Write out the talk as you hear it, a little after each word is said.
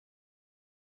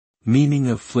Meaning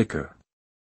of flicker.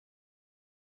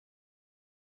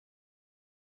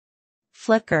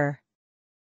 Flicker.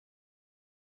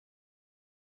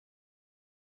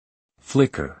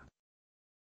 Flicker.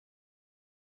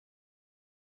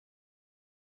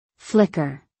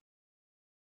 Flicker.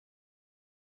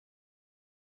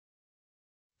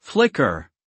 Flicker.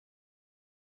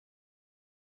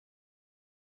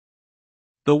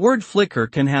 The word flicker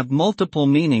can have multiple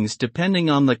meanings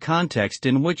depending on the context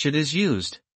in which it is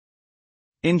used.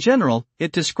 In general,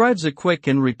 it describes a quick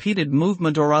and repeated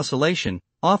movement or oscillation,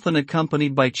 often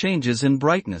accompanied by changes in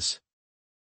brightness.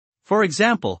 For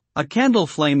example, a candle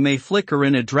flame may flicker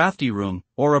in a drafty room,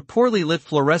 or a poorly lit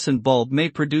fluorescent bulb may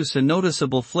produce a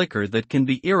noticeable flicker that can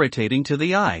be irritating to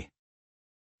the eye.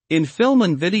 In film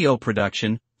and video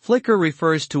production, flicker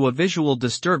refers to a visual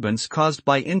disturbance caused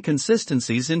by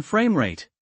inconsistencies in frame rate.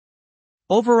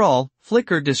 Overall,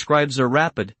 flicker describes a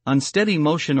rapid, unsteady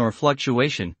motion or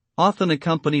fluctuation, often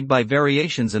accompanied by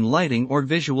variations in lighting or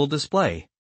visual display.